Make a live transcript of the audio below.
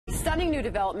Stunning new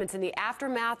developments in the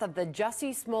aftermath of the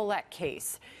Jussie Smollett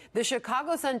case. The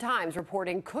Chicago Sun-Times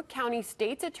reporting Cook County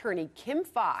State's Attorney Kim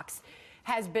Foxx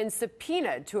has been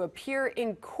subpoenaed to appear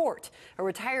in court. A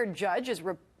retired judge is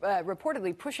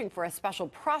reportedly pushing for a special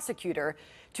prosecutor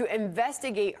to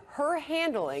investigate her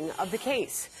handling of the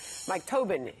case. Mike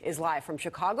Tobin is live from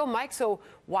Chicago. Mike, so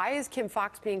why is Kim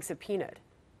Foxx being subpoenaed?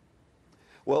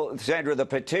 Well, Sandra, the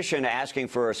petition asking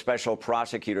for a special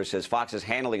prosecutor says Foxx's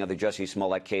handling of the Jussie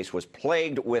Smollett case was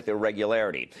plagued with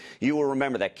irregularity. You will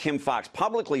remember that Kim Foxx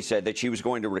publicly said that she was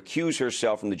going to recuse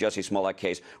herself from the Jussie Smollett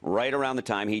case right around the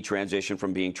time he transitioned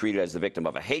from being treated as the victim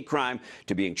of a hate crime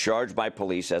to being charged by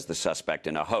police as the suspect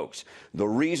in a hoax. The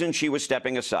reason she was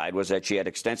stepping aside was that she had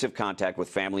extensive contact with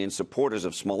family and supporters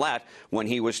of Smollett when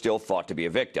he was still thought to be a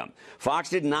victim.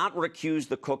 Foxx did not recuse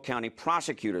the Cook County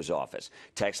Prosecutor's Office.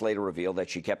 Text later revealed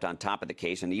that she kept on top of the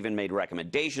case and even made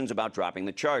recommendations about dropping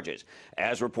the charges.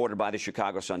 As reported by the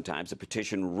Chicago Sun-Times, the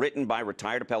petition written by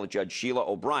retired appellate judge Sheila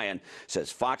O'Brien says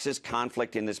Foxx's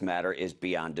conflict in this matter is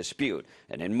beyond dispute.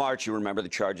 And in March, you remember, the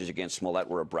charges against Smollett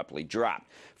were abruptly dropped.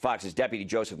 Foxx's deputy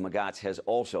Joseph Magatz has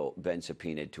also been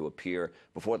subpoenaed to appear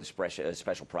before the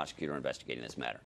special prosecutor investigating this matter.